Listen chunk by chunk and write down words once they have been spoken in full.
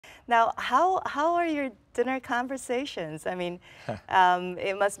Now, how are your dinner conversations? I mean,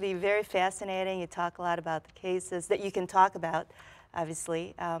 it must be very fascinating. You talk a lot about the cases that you can talk about,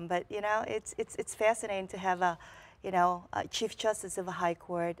 obviously, but you know, it's fascinating to have a, you know, a Chief Justice of a High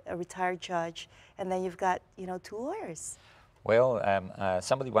Court, a retired judge, and then you've got, you know, two lawyers. Well,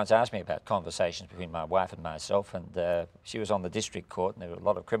 somebody once asked me about conversations between my wife and myself, and she was on the district court, and there were a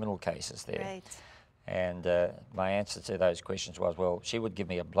lot of criminal cases there. Right. And my answer to those questions was, well, she would give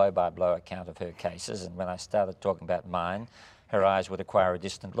me a blow-by-blow account of her cases, and when I started talking about mine, her eyes would acquire a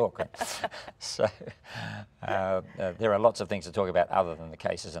distant look. So there are lots of things to talk about other than the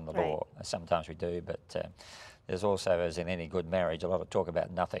cases and the law. Sometimes we do, but there's also, as in any good marriage, a lot of talk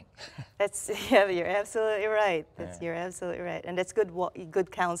about nothing. Yeah, you're absolutely right. You're absolutely right, and that's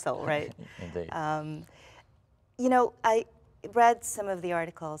good counsel, right? Indeed. You know, I read some of the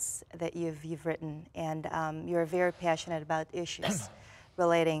articles that you've written, and you're very passionate about issues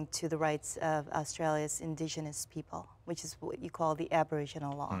relating to the rights of Australia's indigenous people, which is what you call the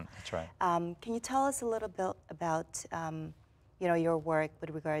Aboriginal law. That's right. Can you tell us a little bit about you know, your work with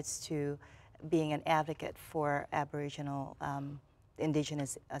regards to being an advocate for Aboriginal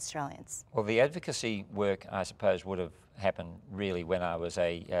Indigenous Australians? Well, the advocacy work, I suppose, would have happened really when I was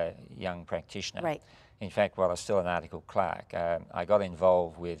a young practitioner. Right. In fact, while I was still an article clerk, I got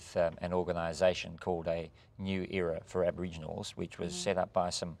involved with an organisation called A New Era for Aboriginals, which was set up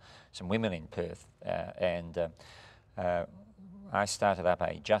by some women in Perth, and I started up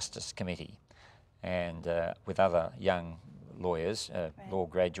a justice committee, and with other young lawyers, law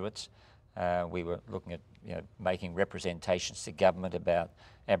graduates, we were looking at making representations to government about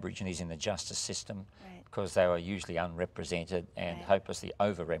Aborigines in the justice system, because they were usually unrepresented and hopelessly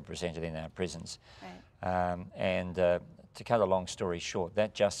overrepresented in our prisons. To cut a long story short,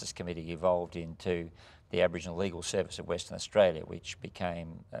 that Justice Committee evolved into the Aboriginal Legal Service of Western Australia, which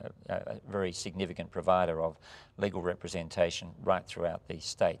became a very significant provider of legal representation right throughout the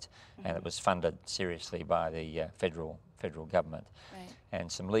state, and it was funded seriously by the federal government.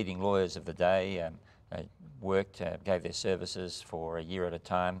 And some leading lawyers of the day worked, gave their services for a year at a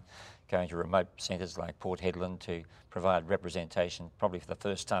time, going to remote centres like Port Hedland to provide representation, probably for the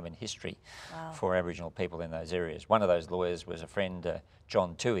first time in history, for Aboriginal people in those areas. One of those lawyers was a friend,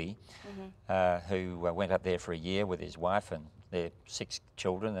 John Toohey, who went up there for a year with his wife and their 6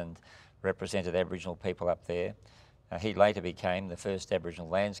 children and represented Aboriginal people up there. He later became the first Aboriginal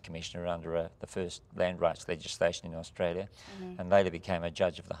Lands Commissioner under the first land rights legislation in Australia, and later became a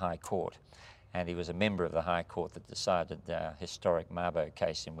judge of the High Court. And he was a member of the High Court that decided the historic Mabo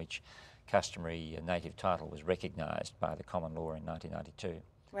case, in which customary native title was recognised by the common law in 1992.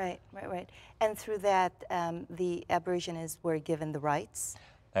 Right. And through that, the Aborigines were given the rights?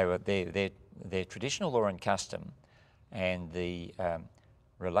 They were their traditional law and custom, and the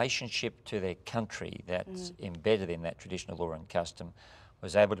relationship to their country that's embedded in that traditional law and custom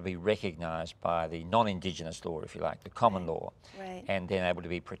was able to be recognised by the non-Indigenous law, if you like, the common law, and then able to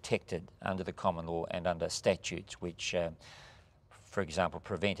be protected under the common law and under statutes which, for example,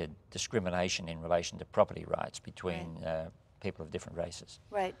 prevented discrimination in relation to property rights between people of different races.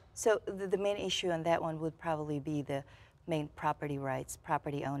 Right. So the main issue on that one would probably be the main property rights,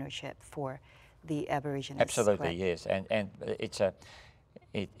 property ownership for the Aborigines. Absolutely, yes. And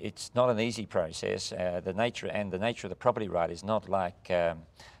it's not an easy process. The nature of the property right is not like a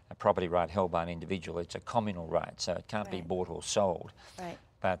property right held by an individual. It's a communal right, so it can't be bought or sold.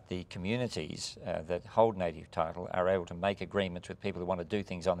 But the communities that hold native title are able to make agreements with people who want to do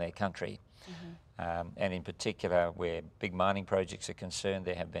things on their country. And in particular, where big mining projects are concerned,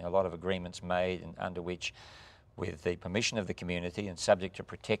 there have been a lot of agreements made and under which, with the permission of the community and subject to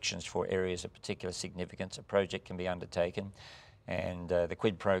protections for areas of particular significance, a project can be undertaken. And the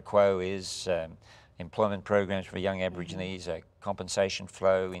quid pro quo is employment programs for young Aborigines, a compensation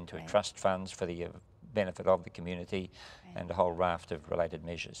flow into trust funds for the benefit of the community, and a whole raft of related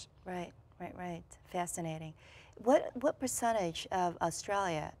measures. Right. Fascinating. What percentage of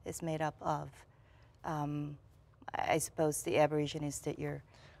Australia is made up of, I suppose, the Aborigines that you're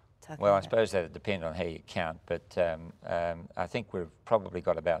talking about? Well, I suppose that would depend on how you count, but I think we've probably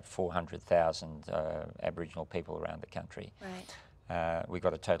got about 400,000 Aboriginal people around the country. We've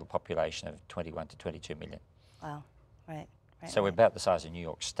got a total population of 21 to 22 million. Wow, right. So we're about the size of New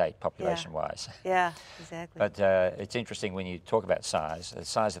York State population-wise. Yeah, exactly. But it's interesting when you talk about size, the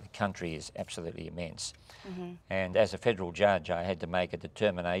size of the country is absolutely immense. And as a federal judge, I had to make a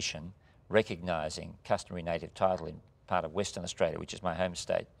determination recognising customary native title in part of Western Australia, which is my home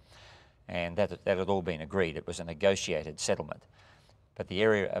state. And that had all been agreed. It was a negotiated settlement. but the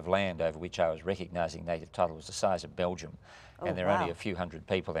area of land over which I was recognising native title was the size of Belgium, and there are only a few hundred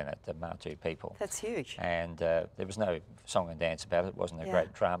people in it, the Martu people. That's huge. And there was no song and dance about it. It wasn't a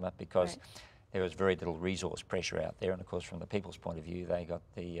great drama because there was very little resource pressure out there, and of course from the people's point of view they got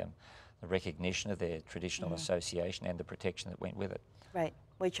the recognition of their traditional association and the protection that went with it. Right,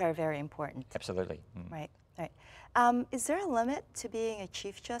 which are very important. Absolutely. Right, right. Is there a limit to being a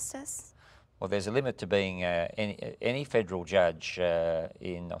Chief Justice? Well, there's a limit to being any federal judge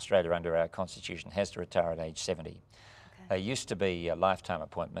in Australia under our constitution has to retire at age 70. They used to be lifetime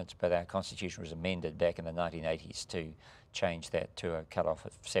appointments, but our constitution was amended back in the 1980s to change that to a cut-off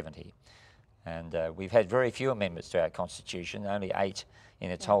of 70. And we've had very few amendments to our constitution, only 8 in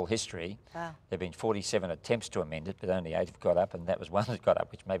its whole history. Wow. There have been 47 attempts to amend it, but only 8 have got up, and that was one that got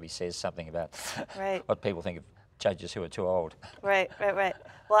up, which maybe says something about what people think of judges who are too old. Right.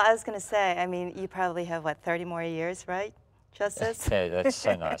 Well, I was going to say, I mean, you probably have, what, 30 more years, right, Justice? Yeah, that's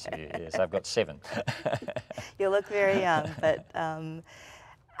so nice of you. Yes, I've got 7. You look very young, but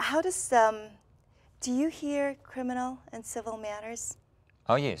how does, do you hear criminal and civil matters?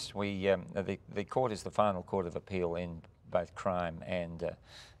 Oh yes, the court is the final court of appeal in both crime and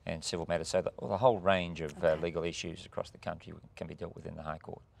civil matters, so the whole range of legal issues across the country can be dealt with in the High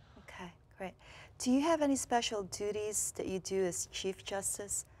Court. Okay, great. Do you have any special duties that you do as Chief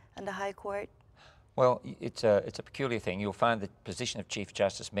Justice in the High Court? Well, it's a peculiar thing. You'll find the position of Chief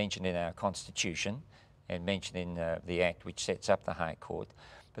Justice mentioned in our Constitution and mentioned in the Act which sets up the High Court,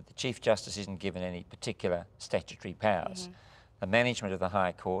 but the Chief Justice isn't given any particular statutory powers. The management of the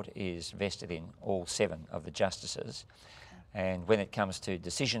High Court is vested in all 7 of the justices, and when it comes to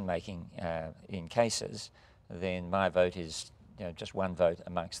decision making in cases, then my vote is just one vote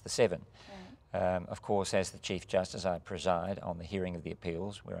amongst the 7. Of course, as the Chief Justice, I preside on the hearing of the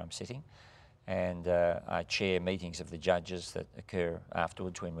appeals where I'm sitting, and I chair meetings of the judges that occur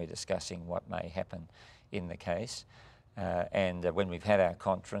afterwards when we're discussing what may happen in the case. And when we've had our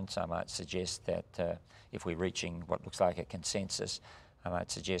conference, I might suggest that if we're reaching what looks like a consensus, I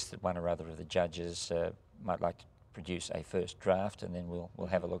might suggest that one or other of the judges might like to produce a first draft, and then we'll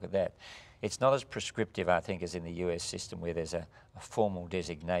have a look at that. It's not as prescriptive, I think, as in the US system where there's a formal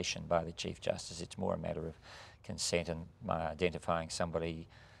designation by the Chief Justice. It's more a matter of consent and my identifying somebody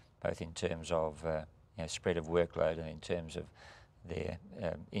both in terms of spread of workload and in terms of their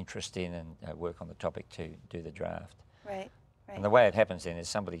interest in and work on the topic to do the draft. Right. And the way it happens then is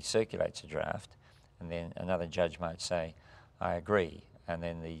somebody circulates a draft, and then another judge might say, I agree, and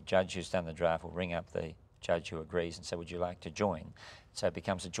then the judge who's done the draft will ring up the judge who agrees and say, would you like to join? So it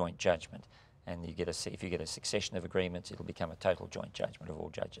becomes a joint judgment, and you get if you get a succession of agreements, it'll become a total joint judgment of all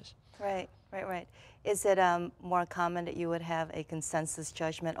judges. Right. Is it more common that you would have a consensus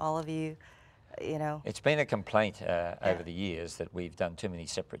judgment, all of you? It's been a complaint over the years that we've done too many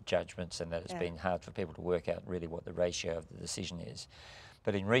separate judgments and that it's been hard for people to work out really what the ratio of the decision is.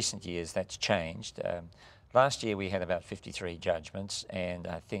 But in recent years that's changed. Last year we had about 53 judgments, and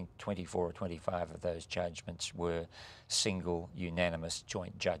I think 24 or 25 of those judgments were single unanimous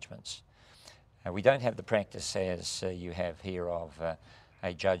joint judgments. We don't have the practice as you have here of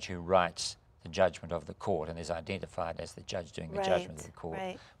a judge who writes the judgment of the court and is identified as the judge doing the judgment of the court.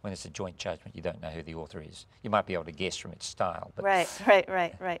 When it's a joint judgment, you don't know who the author is. You might be able to guess from its style. But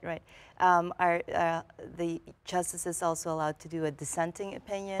Right. Are the justices also allowed to do a dissenting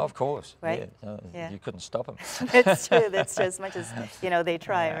opinion? Of course, right? You couldn't stop them. It's true. That's true. As much as they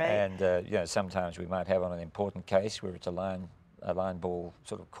try, right? And sometimes we might have on an important case where it's a line ball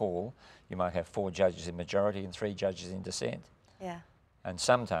sort of call. You might have 4 judges in majority and 3 judges in dissent. Yeah. And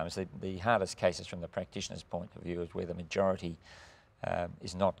sometimes the hardest cases from the practitioner's point of view is where the majority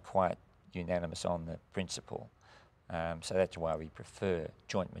is not quite unanimous on the principle. So that's why we prefer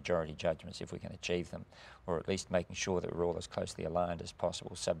joint majority judgments if we can achieve them, or at least making sure that we're all as closely aligned as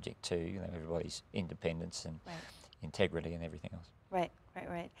possible, subject to everybody's independence and integrity and everything else. Right.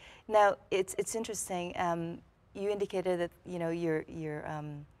 Now it's interesting. You indicated that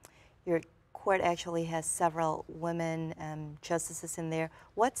your court actually has several women justices in there.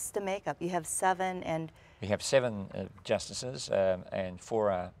 What's the makeup? You have 7 and... We have 7 justices and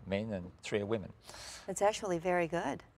 4 are men and 3 are women. It's actually very good.